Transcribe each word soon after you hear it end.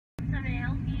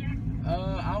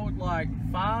would like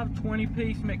 5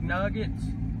 20-piece McNuggets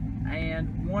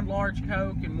and 1 large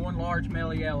Coke and 1 large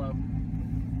Mellow Yellow.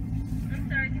 I'm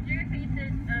sorry, could you repeat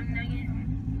this nugget?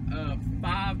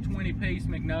 5 20-piece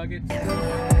McNuggets.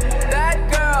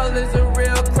 That girl is a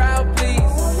real crowd,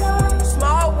 please.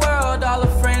 Small world, all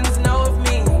her friends know of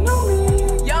me.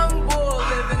 Young bull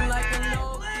living like an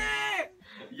old.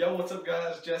 Yo, what's up,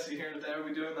 guys? Jesse here today.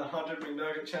 We're doing the 100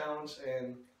 McNugget challenge,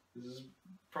 and this is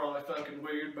probably fucking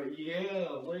weird, but yeah,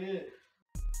 lit.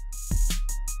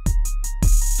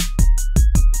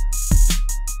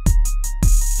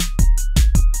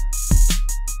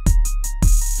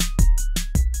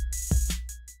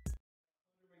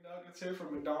 McNuggets here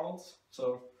from McDonald's,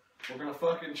 so we're gonna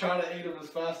fucking try to eat them as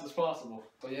fast as possible.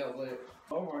 But yeah, lit.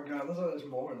 Oh my god, looks like there's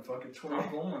more than fucking 20. I'm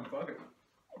going, fuck it.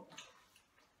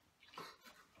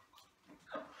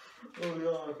 Oh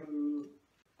god.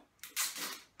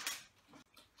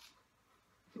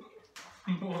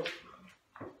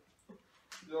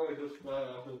 Joey just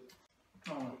laughed.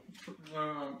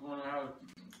 When I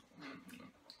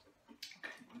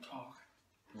talk.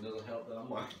 It doesn't help that I'm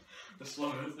like the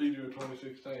slowest eater of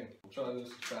 2016. We'll try this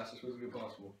as fast as physically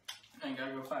possible. Ain't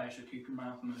gotta go fast, you keep your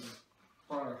mouth moving.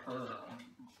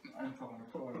 I'm fucking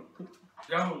recording.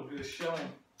 Yo, just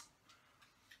showing.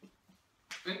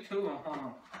 Big two on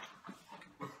home.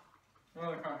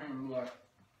 Really can't hear me like.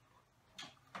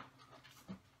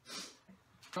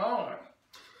 God.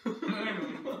 I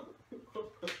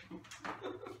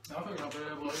think I'll be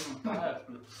able to even fast,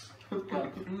 but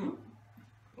like,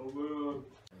 Oh man.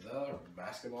 Is that a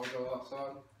basketball go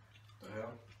outside? The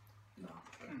hell? No.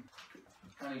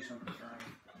 I need something to drink.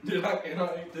 Dude, I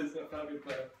cannot eat this that fucking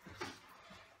fast.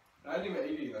 I didn't even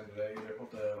eat anything today either.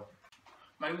 What the hell?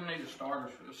 Maybe we need to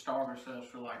start ourselves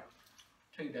for like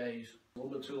 2 days. A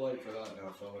little bit too late for that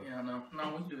now, fella. Yeah, no,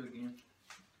 we can do it again.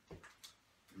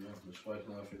 Yeah, just wait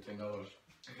another $15. I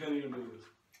can't even do this.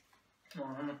 I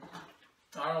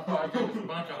don't know if I get a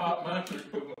bunch of hot mustard.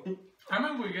 How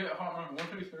many we get hot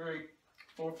mustard? 1, 2, 3,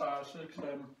 4, 5, 6,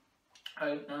 7,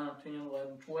 8, 9, 10,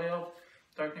 11, 12,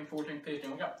 13, 14,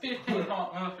 15. We got 15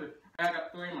 hot mustard. I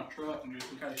got 3 in my truck and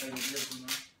just in case they didn't get them.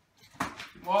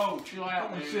 Whoa, chill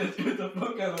out, Oh dude. shit, get the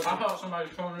fuck out of I thought somebody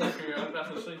was coming up here.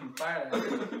 That's a season fat ass.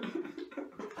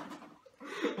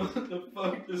 What the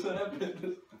fuck just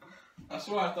happened? I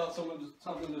swear I thought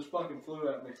something just fucking flew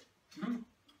at me.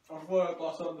 I swear I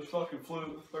thought something just fucking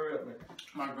flew through at me.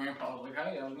 My grandpa was like,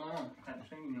 hey, how's it going? Haven't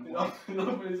seen you in a You while. know,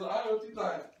 nobody's like, hey, what you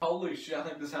think? Holy shit, I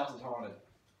think this house is haunted.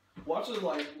 Watch us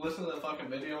like listen to the fucking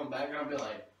video in the background and be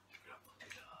like,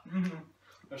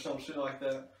 or some shit like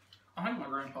that. I think my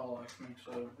grandpa likes me,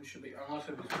 so we should be, unless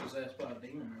it was possessed by a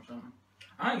demon or something.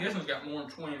 I ain't guessing it's got more than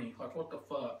 20. Like, what the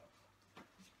fuck?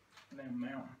 Damn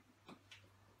mountain.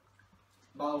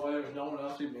 By the way, there's no one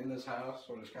else even in this house,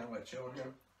 so we're just kind of like chilling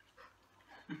here.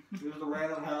 This is a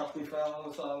random house we found on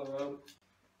the side of the road.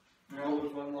 The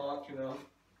doors were unlocked, you know.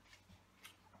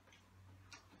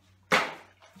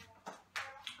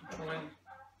 20.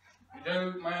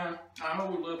 Dude, man, I know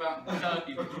we live out in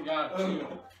Kentucky, but you gotta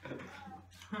chill.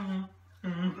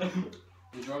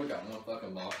 You probably got one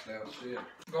fucking box down, shit.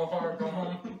 Go hard, go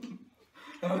home.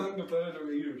 I think the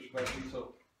predator eaters might be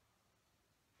so.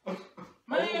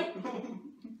 Man!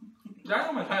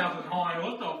 Gentleman's house is haunted.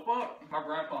 What the fuck? My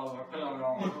grandpa was like, hell no,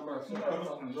 I'm gonna sit at the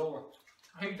fucking door.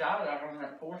 He died out on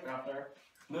that porch out there.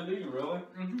 Did he really?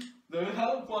 Dude,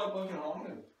 how the fuck fucking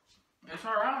haunted? It's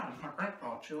alright. It's my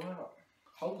grandpa. Chill out.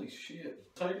 Holy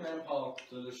shit. Take grandpa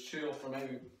to just chill for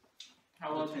maybe I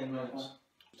love 10 him, minutes.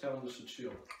 Tell him just to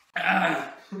chill.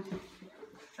 Ah,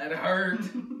 that hurt.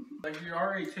 Like, you're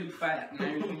already too fat. Now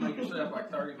you can make yourself like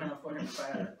 30 pounds fucking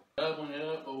fatter. Doubling it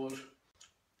up, boys.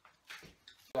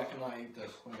 I cannot eat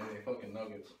this. I'm gonna eat fucking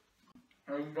nuggets.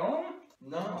 Are you going?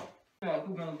 No. Yeah,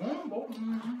 we're gonna go, boy.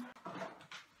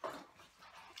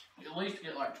 At least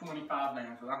get like 25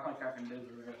 down, because I think I can do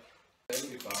the rest.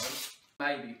 75.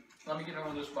 Maybe. Let me get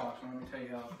on this box and let me tell you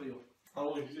how I feel.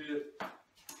 Holy shit.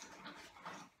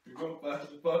 You're going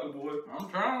fast as fucking, boy. I'm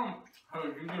trying. Oh,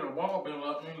 you get a wall built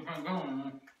up and you can't go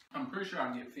on. I'm pretty sure I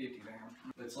can get 50 down.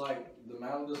 It's like the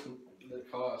amount of this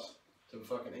that costs to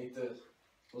fucking eat this.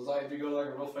 It was like if you go to like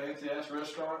a real fancy ass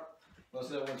restaurant, let's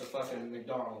say I went to fucking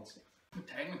McDonald's.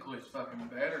 Technically, it's fucking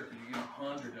better because you get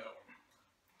 100 of them.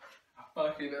 I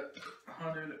fucking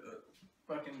 100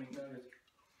 fucking McNuggets.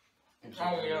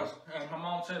 Oh yeah, and my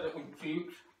mom said that with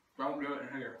chips, don't do it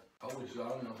in here. Holy shit, I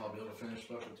don't know if I'll be able to finish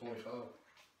fucking 25.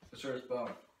 For sure it's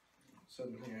about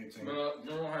 17, 18. But you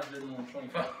don't have to do more than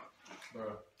 25.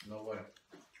 Bro, no way.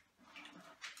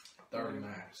 30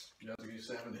 max. You have to get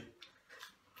 70.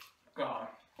 God.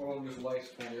 Or I'm just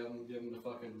waste 20 of them and give them to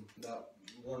fucking that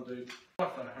one dude.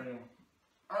 What the hell?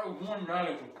 I was one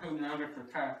nugget with 2 nuggets for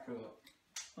tax cup.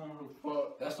 Oh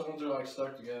fuck. That's the ones that are like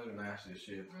stuck together nasty as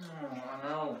shit. Oh, I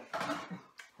know.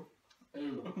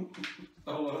 Ew.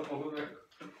 Throw up over there.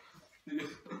 I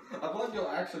feel like you'll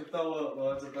actually throw up, though,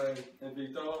 that's the thing. If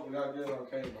you throw up, we gotta get it on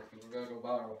camera, because we gotta go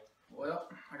viral. Well,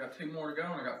 I got 2 more to go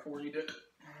and I got 40 to.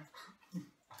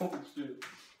 Holy shit.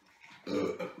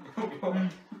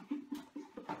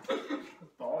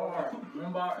 Alright,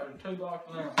 1 box or 2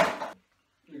 boxes now.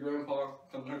 Your grandpa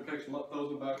comes here and picks them up, throws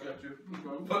them back at you.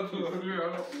 Oh my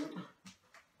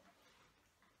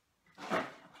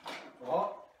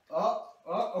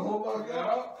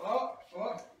god.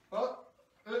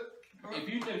 If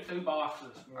you do 2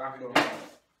 boxes, I can do it.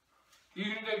 You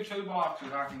can do 2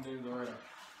 boxes, I can do the rest.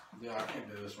 Yeah, I can't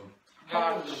do this one.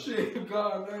 God, Oh shit,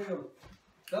 god damn.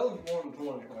 That was more than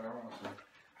 20, like, honestly.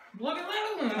 look at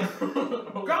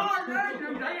that one! God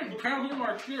damn, they didn't count him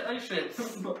like shit, they said.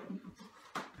 It's probably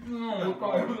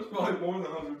more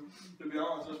than 100. To be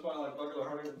honest, it's probably like fucking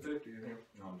 150 in here.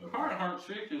 No, I'm joking. Probably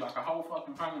 160, like a whole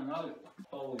fucking pound of nugget.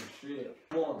 Holy shit.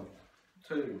 1,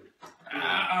 2, 3,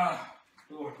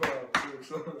 4, 5, 6,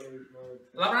 7, 8, 9,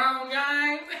 10. LeBron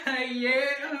James, hey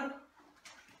yeah!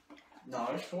 No,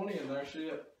 there's 20 in there,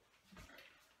 shit.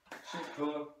 Shit,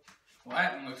 cool. Well,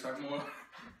 that one looks like more.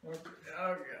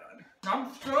 Oh god.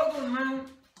 I'm struggling, man.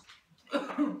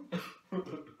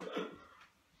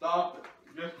 Stop it.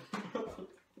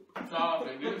 Stop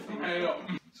it, get some help.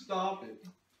 Stop it.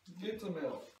 Get some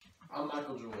help. I'm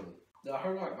Michael Jordan. Now, I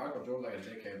heard like Michael Jordan like a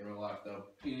dickhead in real life, though.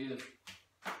 He is.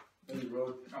 Is he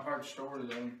really? I've heard stories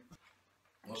of him.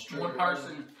 Let's One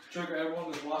person. Trigger everyone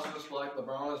that's watching this like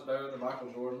LeBron is better than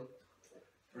Michael Jordan.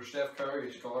 Or Steph Curry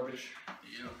is garbage.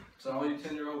 Yeah. So all you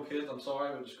 10-year-old kids, I'm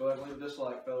sorry, but just go ahead and leave a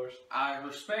dislike, fellas. I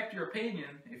respect your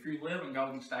opinion if you live in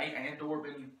Golden State and or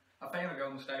been a fan of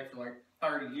Golden State for like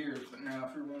 30 years, but now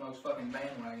if you're one of those fucking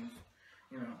bandwagons,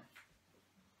 you know.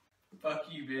 Fuck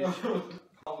you, bitch.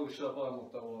 I'll shut up, I'm gonna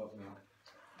throw up now.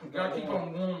 Gotta keep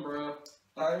on going, bro.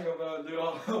 I ain't gonna do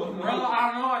all that. Bro,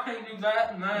 I know I can't do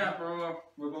that and that, bro.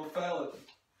 We're gonna fail it.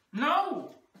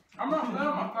 No! I'm not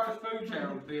done my first food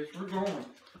challenge, bitch. We're going.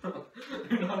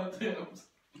 You're not attempts.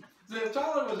 See, if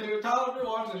Tyler was here, Tyler, if you're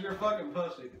watching this, you're fucking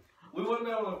pussy. We wouldn't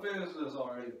be able to finish this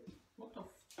already. What the f?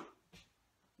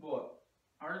 What?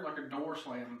 I heard like a door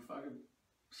slam and fucking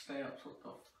steps. What the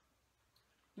f?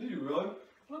 Did you really?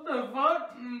 What the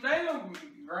fuck? Damn,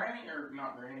 Granny, or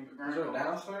not Granny, but Is Granny. it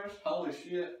downstairs? Holy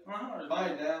shit.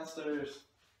 Bye, downstairs.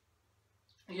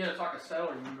 Yeah, it's like a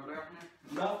cellar. You can go down here.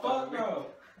 No, fuck no.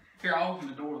 Here, I'll open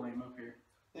the door, leave him up here.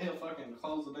 Yeah, fucking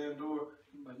close the damn door.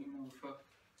 But you motherfucker.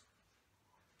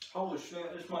 Holy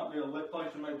shit, this might be a lit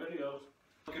place to make videos.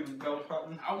 Fucking ghost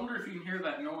hunting. I wonder if you can hear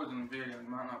that noise in the video. You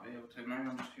might not be able to. Maybe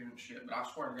I'm just hearing shit, but I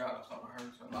swear to God, I thought I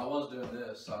heard something. I was doing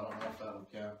this, so I don't know if that would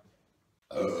count.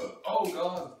 Oh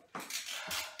god.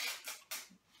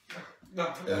 No, I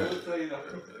will tell you that.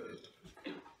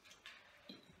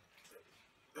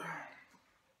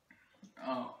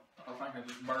 Oh, I think I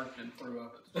just burped and threw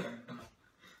up at the same time.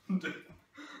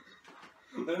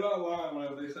 They're not lying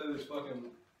when they say this fucking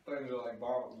things are like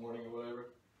vomit warning or whatever.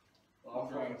 I'll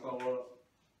fucking throw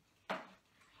up.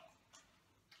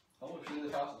 Holy shit,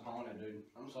 this house is haunted, dude.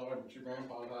 I'm sorry, but your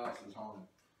grandpa's house is haunted.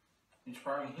 He's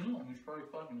probably him. He's probably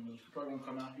fucking. He's probably gonna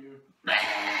come out here.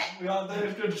 God damn,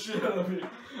 it's good shit out of me.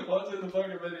 Watching the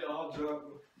fucking video, I'll jump.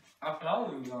 I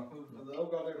told you. Oh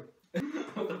goddamn.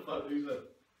 What the fuck is that?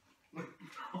 What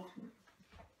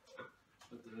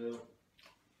the hell?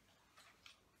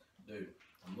 Dude,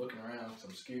 I'm looking around because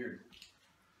I'm scared.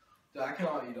 Dude, I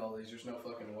cannot eat all these. There's no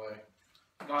fucking way.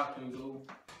 Got to go.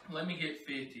 Let me get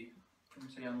 50. Let me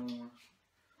see how many more.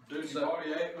 Dude, you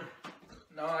already ate?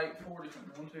 No, I ate 40.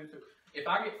 1, 2, 3. If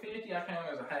I get 50, I count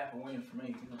it as a half a win for me.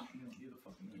 You don't get a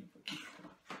fucking win.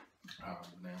 Oh,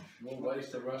 damn. We'll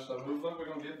waste the rest of them. Who the fuck we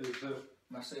gonna get this to?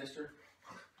 My sister.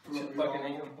 She'll fucking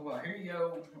eat them. Well, here you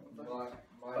go. Like,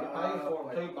 you paying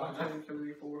for them too, 1, 2,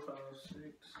 3, 4, 5, 6,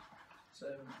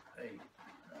 7, 8,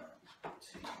 9, 10.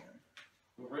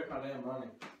 Well, rip my damn money.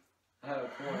 I had a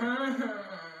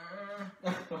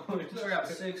point. Still got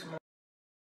 6 more.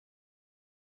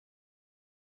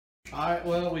 Alright,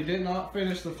 well, we did not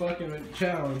finish the fucking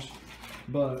challenge,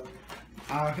 but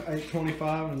I ate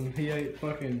 25 and he ate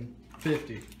fucking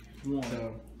 50.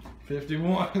 So,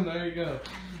 51, there you go.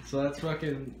 So that's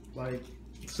fucking like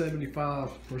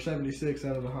 75 or 76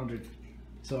 out of 100.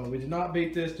 So we did not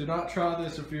beat this. Do not try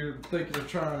this if you're thinking of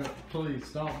trying it. Please,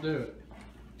 don't do it.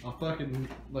 I'll fucking,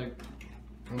 like,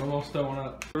 I'm almost throwing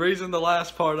up. The reason the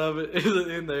last part of it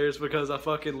isn't in there is because I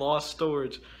fucking lost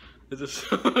storage. Just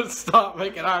stop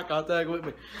making eye contact with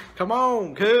me. Come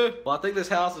on, kid. Well, I think this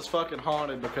house is fucking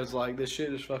haunted because like this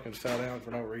shit just fucking fell down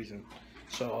for no reason.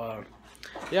 So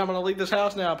yeah, I'm gonna leave this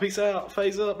house now. Peace out.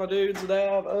 Phase up, my dudes.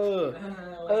 Dab. We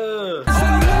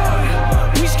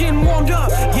just getting warmed up.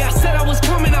 Yeah, I said I was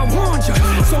coming. I warned you.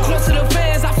 So close to the